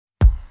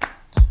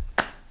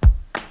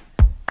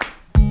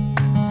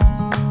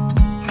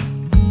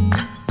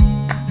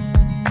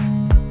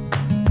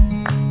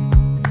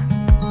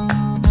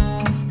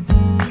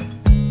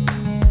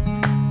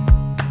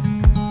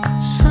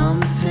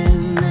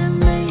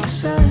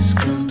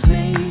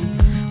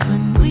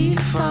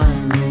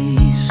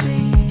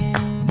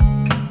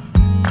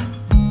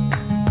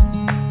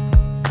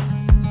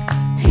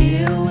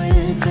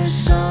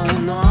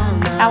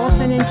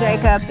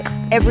Jacob,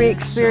 every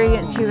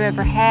experience you've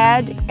ever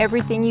had,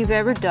 everything you've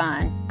ever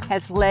done,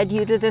 has led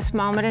you to this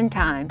moment in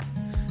time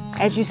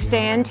as you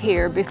stand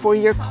here before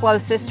your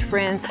closest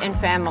friends and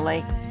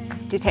family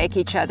to take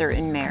each other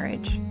in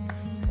marriage.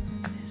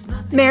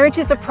 Marriage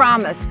is a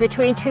promise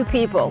between two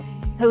people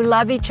who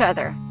love each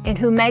other and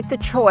who make the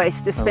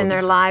choice to spend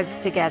their lives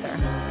together.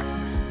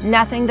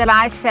 Nothing that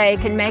I say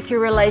can make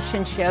your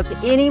relationship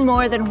any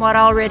more than what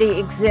already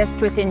exists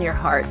within your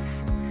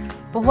hearts.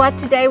 But what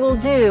today will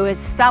do is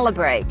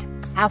celebrate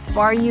how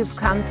far you've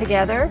come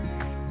together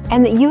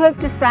and that you have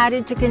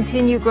decided to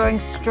continue growing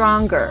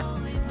stronger,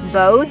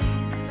 both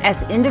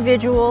as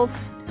individuals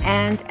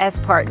and as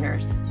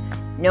partners.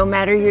 No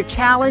matter your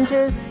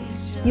challenges,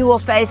 you will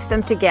face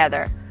them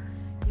together.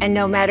 And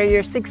no matter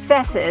your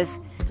successes,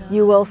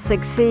 you will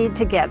succeed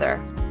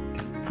together.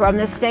 From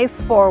this day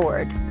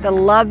forward, the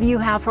love you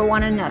have for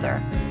one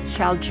another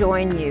shall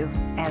join you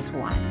as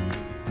one.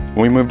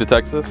 When we moved to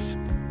Texas,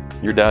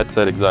 your dad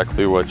said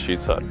exactly what she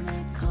said,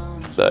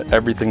 that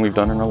everything we've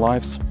done in our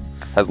lives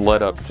has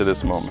led up to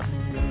this moment.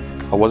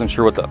 I wasn't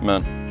sure what that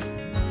meant,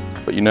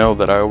 but you know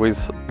that I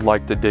always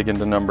like to dig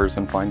into numbers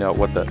and find out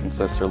what that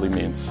necessarily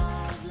means.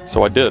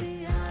 So I did.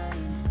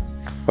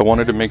 I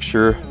wanted to make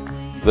sure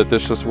that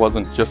this just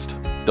wasn't just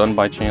done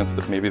by chance,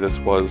 that maybe this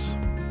was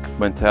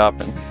meant to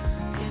happen,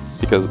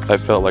 because I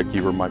felt like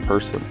you were my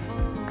person.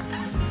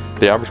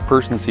 The average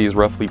person sees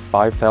roughly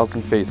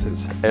 5,000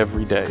 faces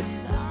every day.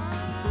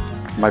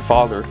 My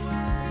father,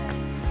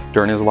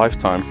 during his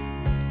lifetime,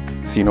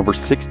 seen over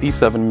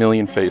 67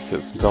 million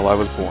faces until I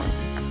was born.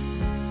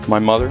 My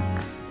mother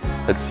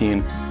had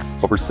seen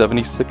over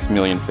 76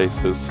 million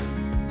faces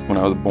when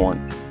I was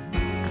born.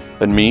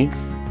 And me,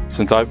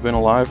 since I've been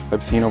alive,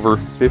 I've seen over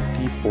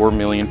 54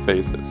 million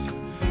faces.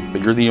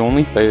 But you're the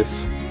only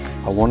face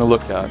I want to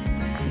look at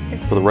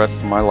for the rest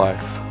of my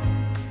life.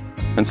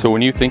 And so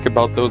when you think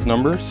about those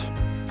numbers,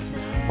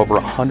 over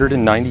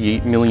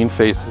 198 million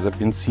faces have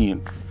been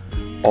seen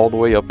all the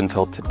way up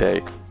until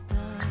today.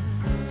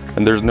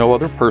 And there's no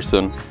other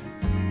person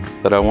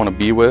that I want to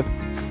be with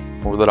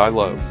or that I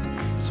love.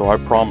 So I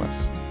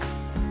promise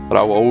that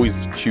I will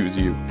always choose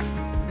you,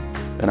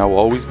 and I will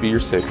always be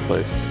your safe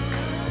place,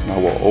 and I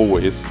will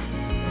always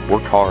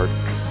work hard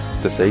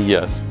to say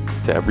yes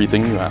to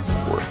everything you ask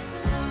for.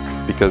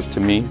 Because to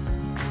me,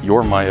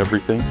 you're my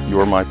everything,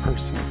 you're my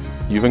person.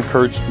 You've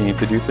encouraged me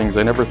to do things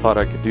I never thought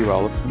I could do,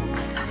 Allison.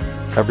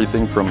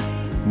 Everything from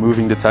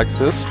moving to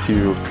Texas,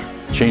 to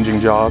changing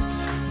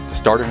jobs, to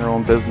starting our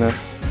own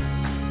business,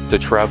 to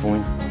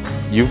traveling.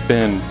 You've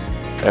been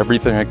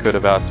everything I could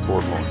have asked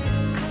for more.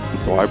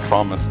 And so I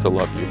promise to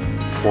love you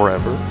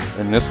forever,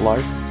 in this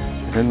life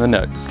and in the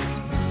next.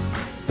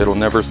 It'll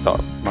never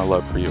stop, my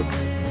love for you.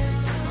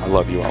 I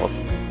love you,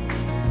 Allison.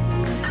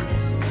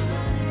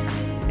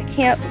 I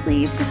can't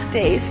believe this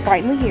day is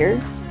finally here.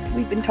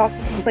 We've been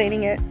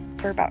planning it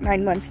for about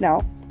 9 months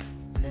now.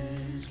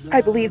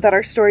 I believe that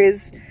our story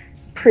is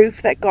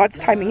proof that God's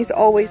timing is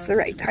always the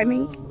right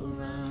timing.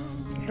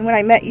 And when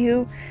I met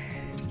you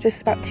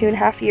just about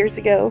 2.5 years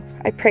ago,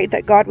 I prayed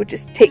that God would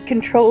just take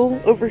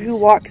control over who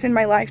walks in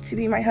my life to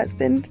be my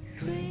husband.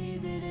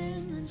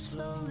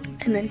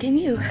 And then came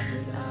you.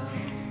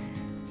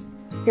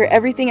 You're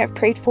everything I've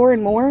prayed for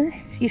and more.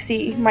 You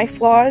see my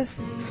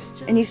flaws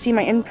and you see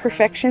my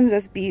imperfections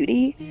as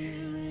beauty.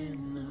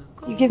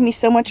 You give me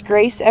so much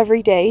grace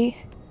every day.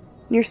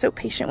 And you're so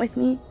patient with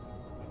me.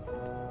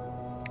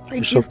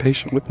 You're so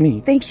patient with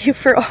me. Thank you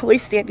for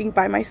always standing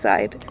by my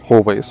side.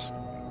 Always.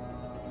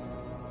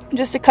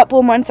 Just a couple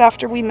of months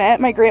after we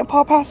met, my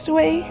grandpa passed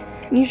away,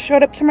 and you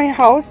showed up to my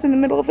house in the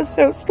middle of a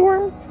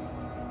snowstorm.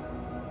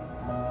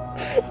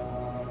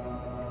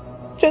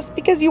 Just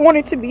because you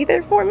wanted to be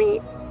there for me.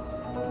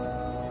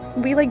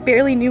 We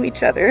barely knew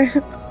each other.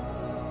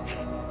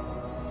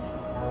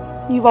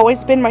 You've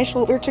always been my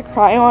shoulder to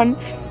cry on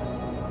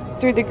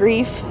through the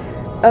grief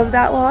of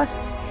that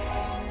loss.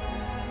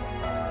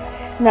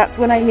 And that's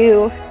when I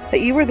knew that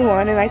you were the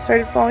one, and I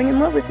started falling in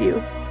love with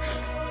you.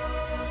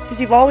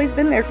 Because you've always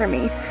been there for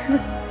me.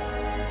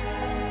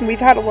 We've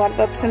had a lot of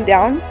ups and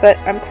downs, but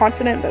I'm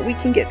confident that we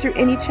can get through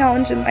any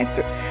challenge in life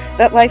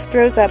that life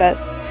throws at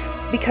us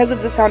because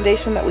of the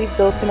foundation that we've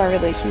built in our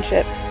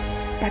relationship.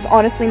 I've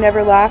honestly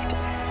never laughed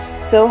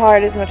so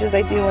hard as much as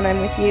I do when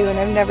I'm with you, and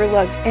I've never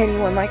loved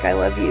anyone like I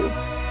love you.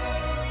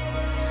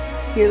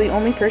 You're the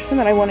only person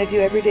that I want to do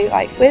everyday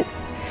life with.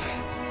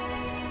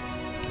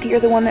 You're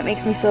the one that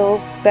makes me feel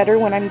better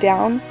when I'm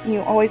down.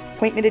 You always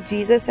point me to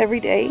Jesus every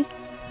day.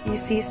 You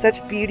see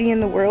such beauty in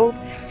the world,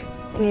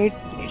 and you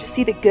just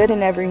see the good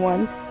in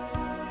everyone.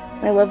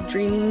 I love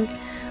dreaming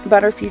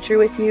about our future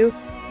with you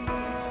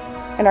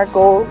and our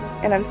goals,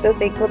 and I'm so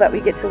thankful that we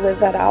get to live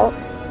that out.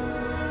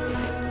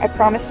 I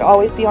promise to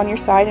always be on your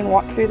side and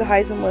walk through the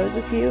highs and lows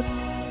with you.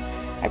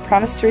 I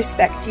promise to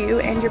respect you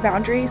and your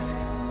boundaries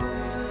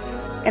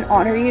and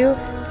honor you.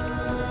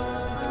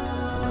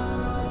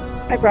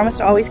 I promise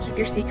to always keep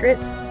your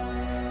secrets,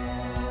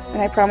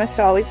 and I promise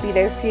to always be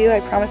there for you. I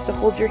promise to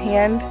hold your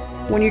hand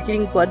when you're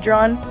getting blood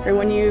drawn or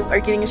when you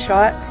are getting a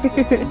shot.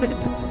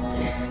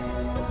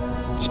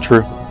 It's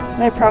true.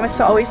 And I promise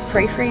to always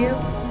pray for you.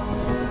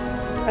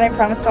 And I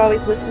promise to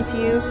always listen to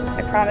you.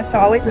 I promise to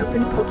always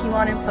open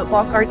Pokemon and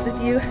football cards with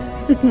you.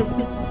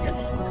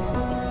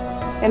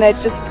 And I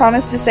just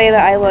promise to say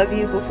that I love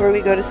you before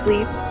we go to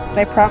sleep. And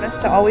I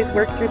promise to always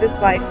work through this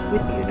life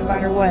with you no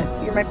matter what.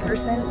 You're my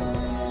person.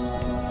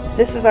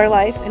 This is our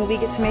life and we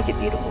get to make it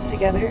beautiful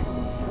together.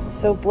 I'm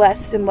so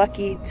blessed and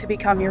lucky to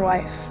become your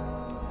wife.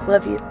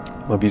 Love you.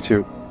 Love you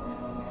too.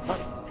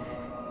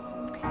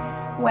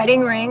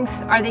 Wedding rings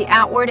are the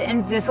outward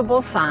and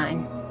visible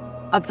sign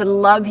of the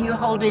love you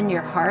hold in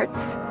your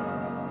hearts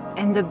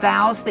and the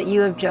vows that you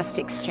have just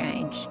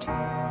exchanged.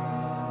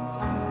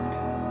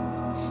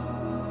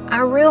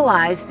 I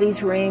realize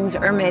these rings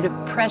are made of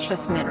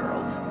precious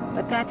minerals,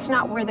 but that's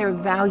not where their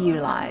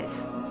value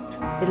lies.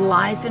 It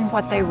lies in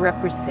what they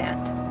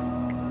represent.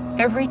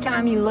 Every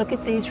time you look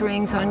at these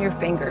rings on your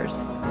fingers,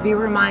 be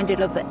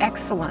reminded of the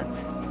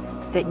excellence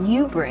that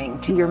you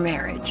bring to your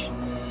marriage.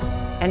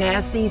 And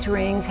as these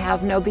rings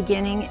have no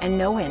beginning and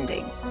no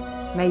ending,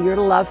 may your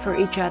love for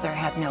each other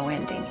have no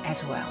ending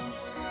as well.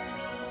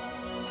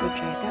 So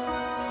Jacob,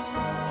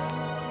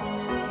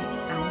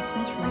 take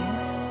Allison's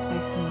rings,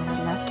 place them on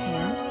her left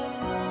hand,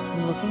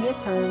 and looking at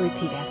her,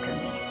 repeat after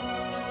me.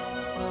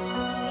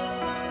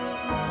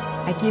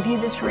 I give you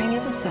this ring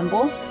as a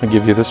symbol. I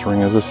give you this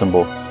ring as a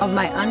symbol of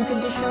my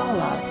unconditional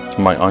love. To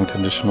my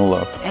unconditional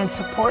love. And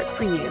support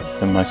for you.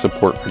 And my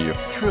support for you.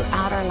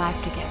 Throughout our life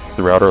together.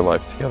 Throughout our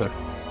life together.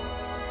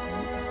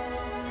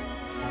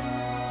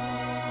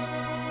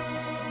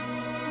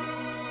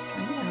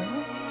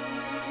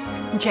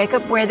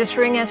 Jacob, wear this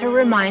ring as a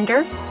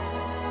reminder.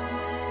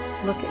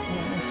 Look at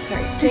me.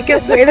 Sorry.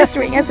 Jacob, wear this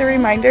ring as a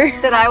reminder.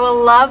 That I will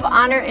love,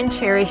 honor, and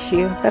cherish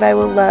you. That I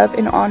will love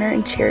and honor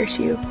and cherish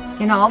you.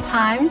 In all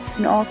times.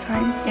 In all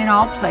times. In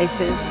all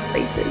places.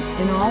 Places.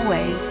 In all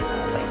ways.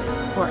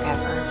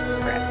 Forever.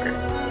 Forever.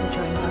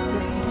 Join both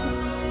your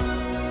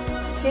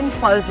hands. In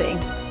closing,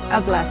 a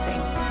blessing.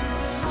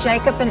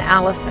 Jacob and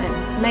Allison,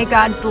 may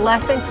God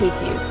bless and keep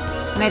you.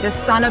 May the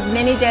sun of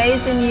many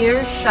days and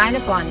years shine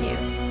upon you.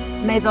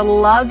 May the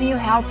love you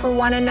have for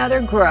one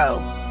another grow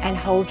and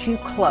hold you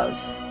close.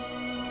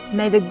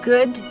 May the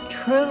good,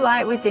 true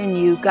light within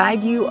you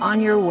guide you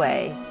on your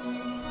way.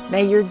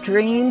 May your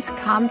dreams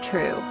come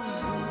true.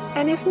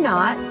 And if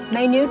not,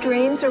 may new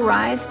dreams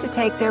arise to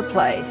take their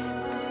place.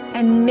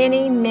 And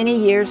many, many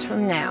years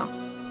from now,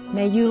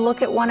 may you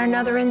look at one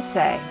another and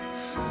say,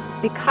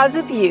 because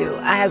of you,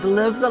 I have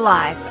lived the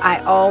life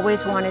I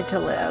always wanted to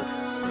live.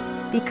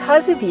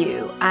 Because of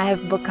you, I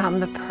have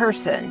become the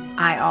person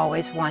I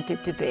always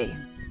wanted to be.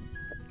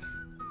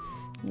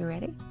 You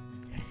ready?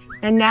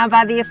 And now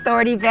by the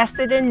authority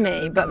vested in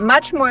me, but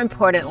much more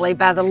importantly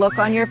by the look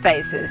on your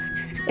faces,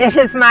 it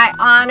is my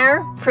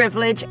honor,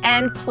 privilege,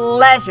 and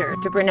pleasure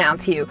to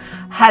pronounce you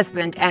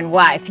husband and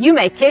wife. You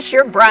may kiss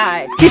your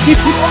bride. You're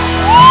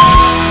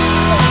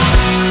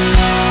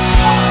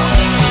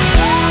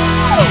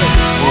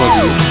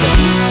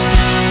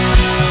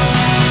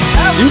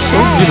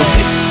so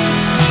beautiful.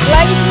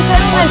 Ladies and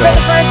gentlemen, for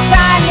the first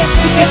time, this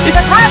is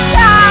the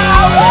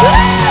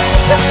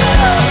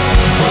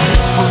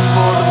This was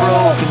for the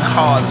broken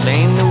heart,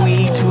 lame, the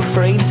weak, too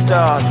afraid to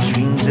start the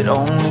dreams that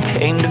only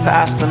came to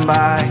pass them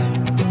by.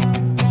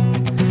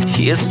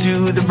 Here's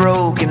to the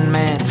broken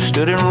man who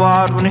stood and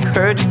walked when he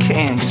heard you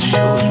can't, 'cause it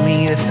shows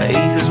me that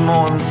faith is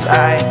more than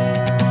sight.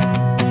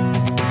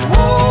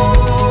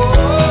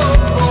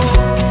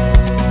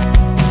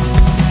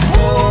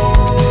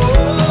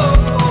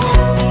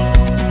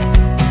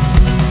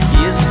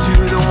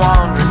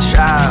 Wandering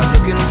child,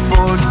 looking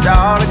for a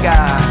star to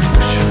guide,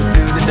 pushing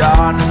through the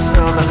darkness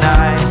of the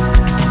night.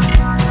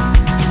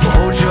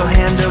 Hold your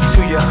hand up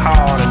to your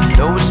heart, I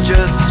know it's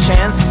just a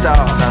chance to start.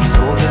 I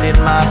know that it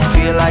might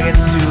feel like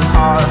it's too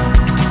hard,